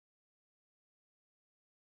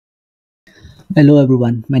Hello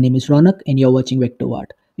everyone, my name is Ronak and you're watching Vector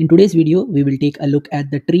Art. In today's video, we will take a look at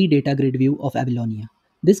the tree data grid view of Avalonia.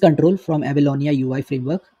 This control from Avalonia UI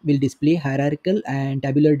framework will display hierarchical and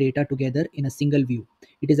tabular data together in a single view.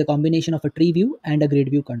 It is a combination of a tree view and a grid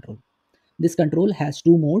view control. This control has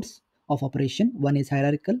two modes of operation. One is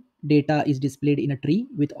hierarchical, data is displayed in a tree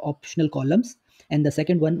with optional columns, and the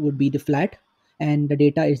second one would be the flat, and the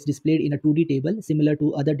data is displayed in a 2D table similar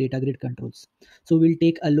to other data grid controls. So we'll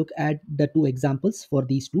take a look at the two examples for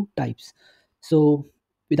these two types. So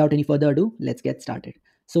without any further ado, let's get started.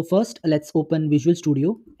 So first, let's open Visual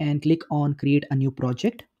Studio and click on Create a New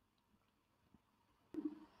Project.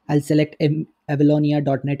 I'll select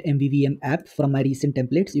Avalonia.net MVVM app from my recent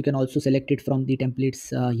templates. You can also select it from the templates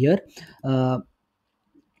here. Uh,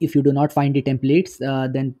 if you do not find the templates,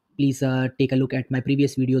 then please take a look at my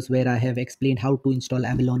previous videos where I have explained how to install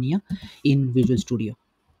Avalonia in Visual Studio.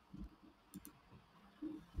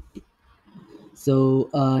 So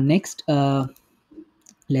next,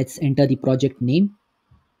 let's enter the project name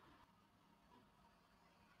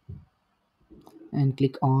and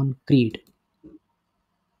click on Create.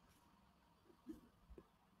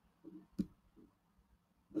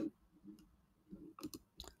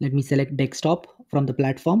 Let me select Desktop from the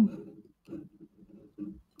platform.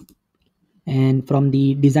 And from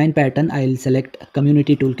the design pattern, I'll select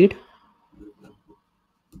Community Toolkit.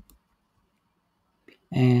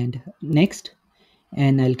 And next,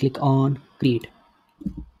 and I'll click on Create.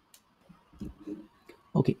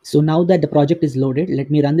 Okay, so now that the project is loaded, let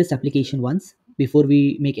me run this application once before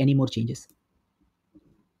we make any more changes.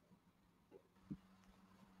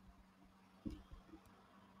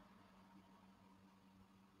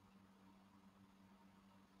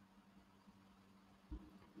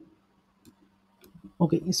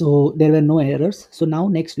 Okay, so there were no errors. So now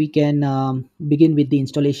next we can begin with the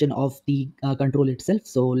installation of the control itself.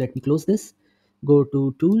 So let me close this, go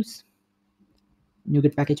to Tools,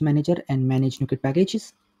 NuGet Package Manager, and Manage NuGet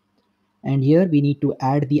Packages. And here we need to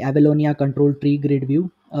add the Avalonia Control Tree Grid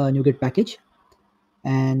View NuGet package.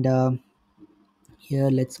 And here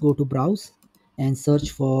let's go to Browse and search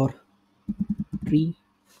for Tree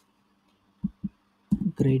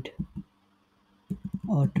Grid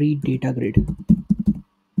or Tree Data Grid.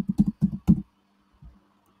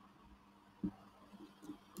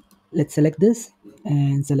 Let's select this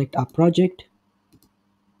and select our project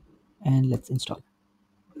and let's install.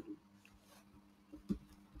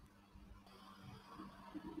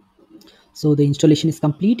 So the installation is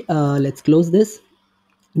complete. Let's close this.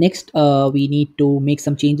 Next, we need to make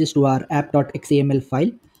some changes to our app.xaml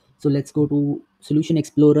file. So let's go to Solution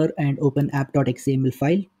Explorer and open app.xaml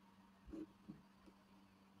file.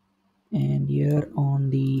 And here on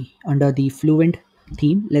the under the Fluent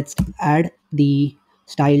theme, let's add the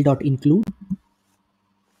style.include.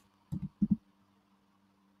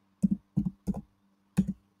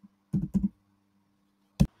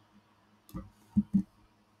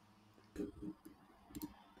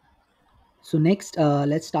 So next,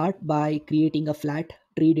 let's start by creating a flat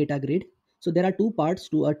tree data grid. So there are two parts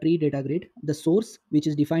to a tree data grid. The source, which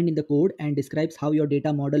is defined in the code and describes how your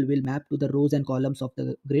data model will map to the rows and columns of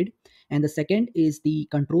the grid. And the second is the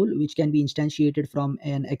control, which can be instantiated from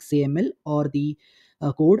an XAML or the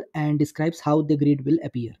code and describes how the grid will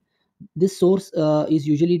appear. This source is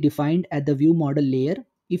usually defined at the view model layer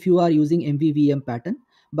if you are using MVVM pattern,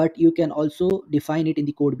 but you can also define it in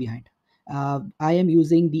the code behind. I am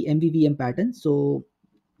using the MVVM pattern, so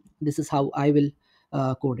this is how I will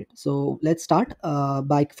code it. So let's start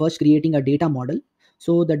by first creating a data model.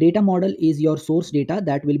 So the data model is your source data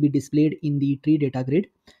that will be displayed in the tree data grid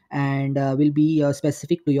and will be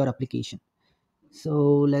specific to your application. So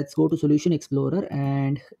let's go to Solution Explorer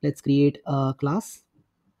and let's create a class.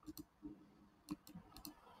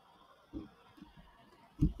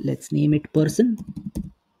 Let's name it person.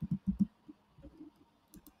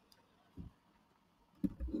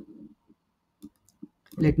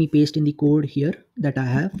 Let me paste in the code here that I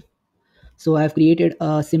have. So I have created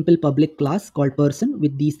a simple public class called person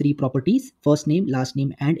with these three properties: first name, last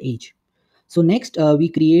name, and age. So next we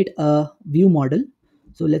create a view model.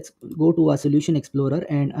 So let's go to our Solution Explorer,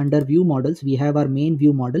 and under view models we have our main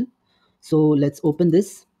view model. So let's open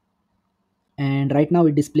this, and right now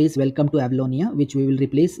it displays welcome to Avalonia, which we will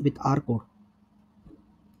replace with our code.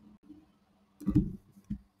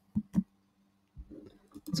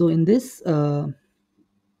 So in this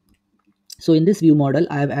view model,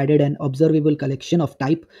 I have added an observable collection of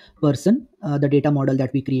type person, the data model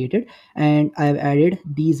that we created, and I have added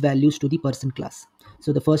these values to the person class.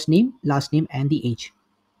 So the first name, last name, and the age.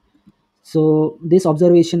 So this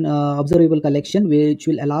observable collection, which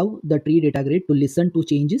will allow the tree data grid to listen to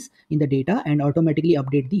changes in the data and automatically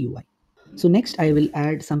update the UI. So next I will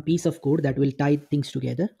add some piece of code that will tie things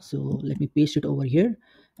together. So let me paste it over here,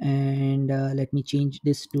 and let me change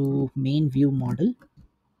this to main view model.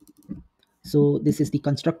 So this is the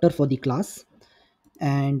constructor for the class,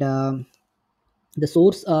 and the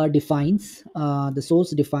source defines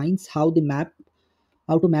how to map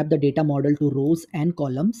the data model to rows and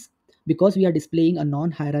columns. Because we are displaying a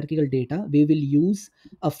non-hierarchical data, we will use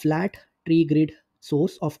a flat tree grid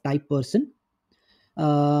source of type person.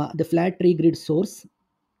 The flat tree grid source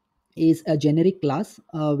is a generic class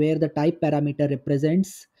where the type parameter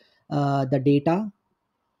represents the data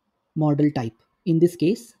model type, in this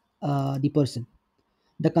case the person.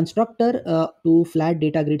 The constructor to flat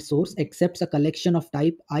data grid source accepts a collection of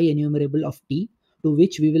type I enumerable of t, to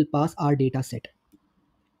which we will pass our data set.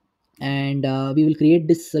 And we have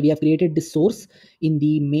created this source in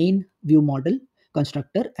the main view model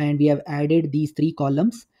constructor, and we have added these three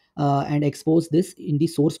columns and exposed this in the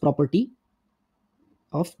source property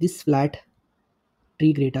of this flat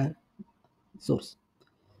tree data source.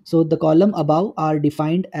 So the column above are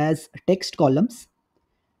defined as text columns,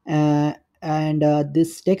 uh, and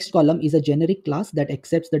this text column is a generic class that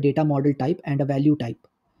accepts the data model type and a value type.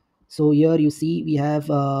 So here you see we have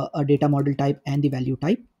a data model type and the value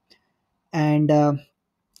type, and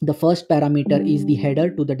the first parameter is the header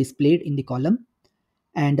to the displayed in the column,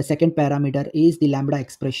 and the second parameter is the lambda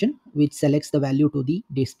expression, which selects the value to the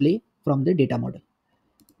display from the data model.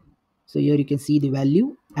 So here you can see the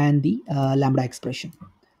value and the lambda expression.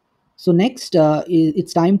 So next,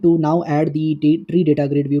 it's time to now add the tree data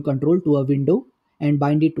grid view control to a window and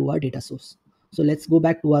bind it to our data source. So let's go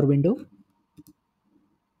back to our window.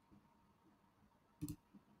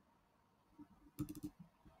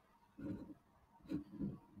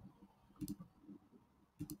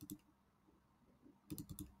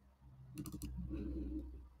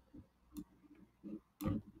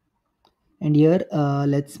 And here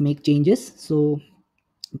let's make changes. So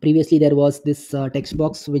previously there was this text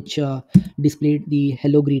box which displayed the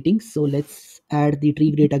hello greetings. So let's add the tree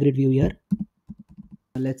data grid view here.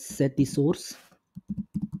 Let's set the source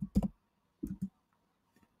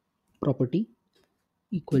property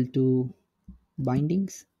equal to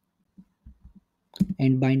bindings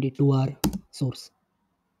and bind it to our source.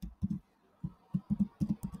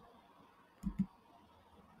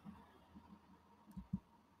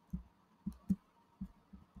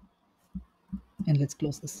 And let's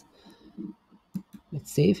close this.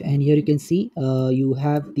 Let's save, and here you can see you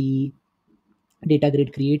have the data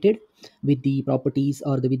grid created with the properties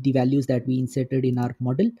or with the values that we inserted in our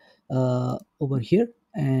model over here.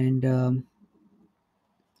 And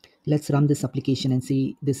let's run this application and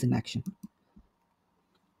see this in action.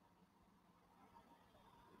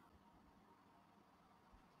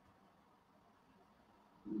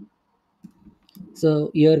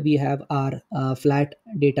 So here we have our flat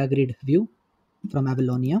data grid view from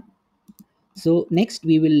Avalonia. So next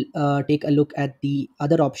we will take a look at the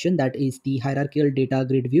other option, that is the hierarchical data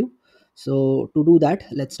grid view. So to do that,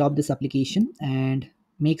 let's stop this application and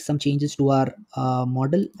make some changes to our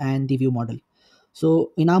model and the view model.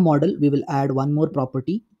 So in our model, we will add one more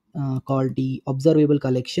property called the observable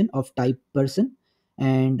collection of type person,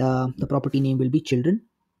 and the property name will be children.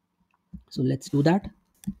 So let's do that.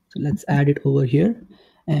 So let's add it over here,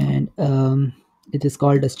 and it is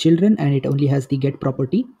called as children, and it only has the get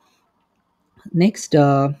property. Next,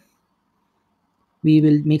 we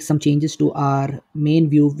will make some changes to our main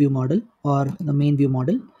view model, or the main view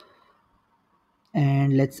model,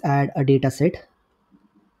 and let's add a data set.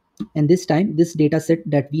 And this time this data set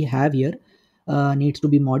that we have here needs to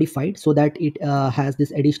be modified so that it has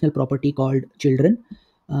this additional property called children,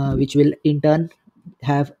 which will in turn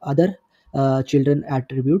have other children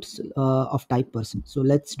attributes of type person. So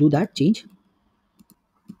let's do that change.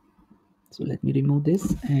 So let me remove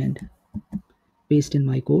this and paste in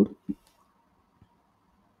my code.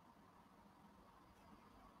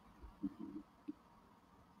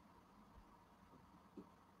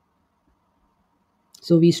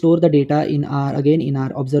 So we store the data in our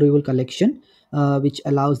observable collection, which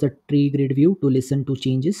allows the tree grid view to listen to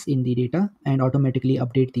changes in the data and automatically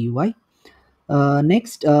update the UI.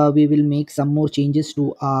 Next, we will make some more changes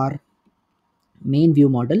to our main view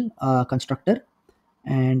model constructor.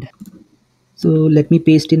 And so let me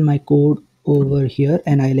paste in my code over here,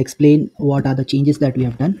 and I'll explain what are the changes that we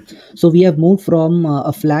have done. So we have moved from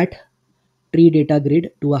a flat tree data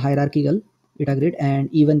grid to a hierarchical data grid, and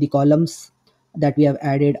even the columns that we have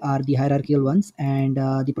added are the hierarchical ones, and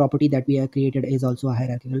the property that we have created is also a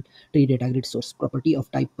hierarchical tree data grid source property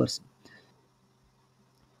of type person.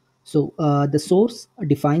 So the source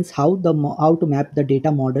defines how to map the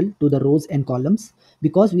data model to the rows and columns.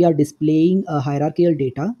 Because we are displaying a hierarchical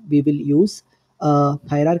data, we will use a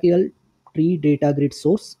hierarchical tree data grid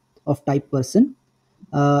source of type person.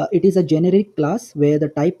 It is a generic class where the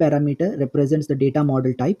type parameter represents the data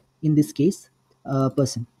model type, in this case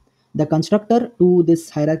person. The constructor to this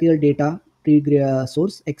hierarchical data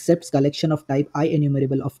source accepts collection of type I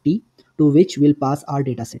enumerable of t, to which we'll pass our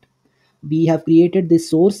dataset. We have created this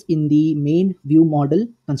source in the main view model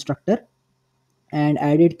constructor and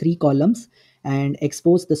added three columns and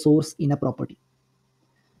exposed the source in a property.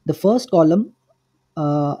 The first column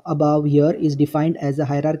above here is defined as a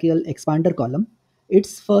hierarchical expander column.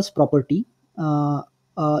 Its first property, uh,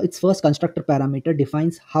 its first constructor parameter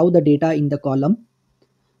defines how the data in the column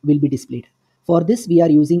will be displayed. For this, we are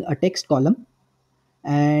using a text column,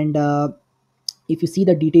 and if you see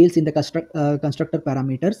the details in the constructor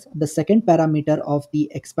parameters, the second parameter of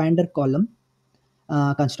the expander column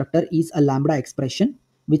constructor is a lambda expression,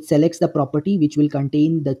 which selects the property which will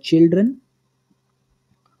contain the children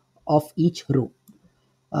of each row.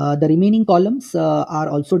 The remaining columns are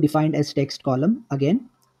also defined as text column. Again,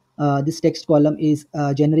 this text column is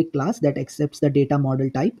a generic class that accepts the data model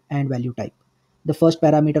type and value type. The first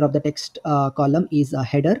parameter of the text column is a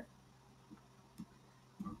header,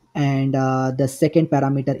 and the second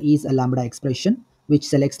parameter is a lambda expression, which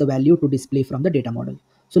selects the value to display from the data model.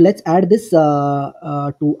 So let's add this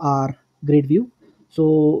to our grid view.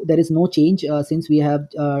 So there is no change since we have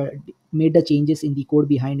made the changes in the code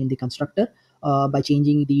behind in the constructor by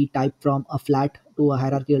changing the type from a flat to a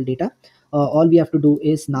hierarchical data. All we have to do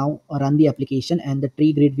is now run the application, and the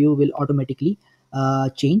tree grid view will automatically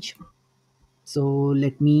change. So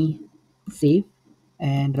let me save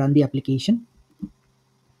and run the application.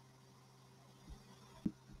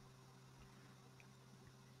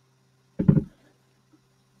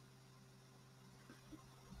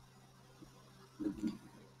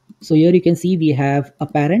 So here you can see we have a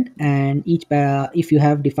parent, and if you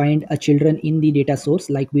have defined a children in the data source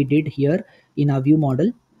like we did here in our view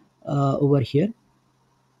model over here.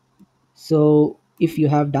 So if you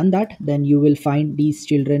have done that, then you will find these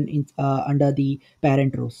children under the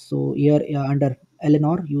parent rows. So here under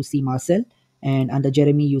Eleanor you see Marcel, and under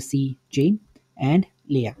Jeremy you see Jane and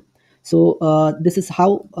Leah. So this is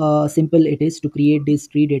how simple it is to create these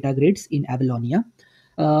tree data grids in Avalonia.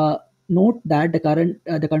 Uh, Note that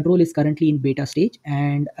the control is currently in beta stage,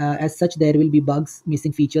 and as such there will be bugs,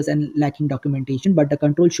 missing features and lacking documentation, but the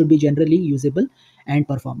control should be generally usable and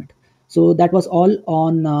performant. So that was all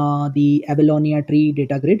on the Avalonia tree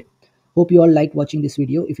data grid. Hope you all liked watching this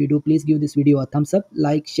video. If you do, please give this video a thumbs up,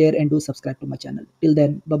 like, share, and do subscribe to my channel. Till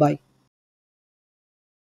then, bye bye.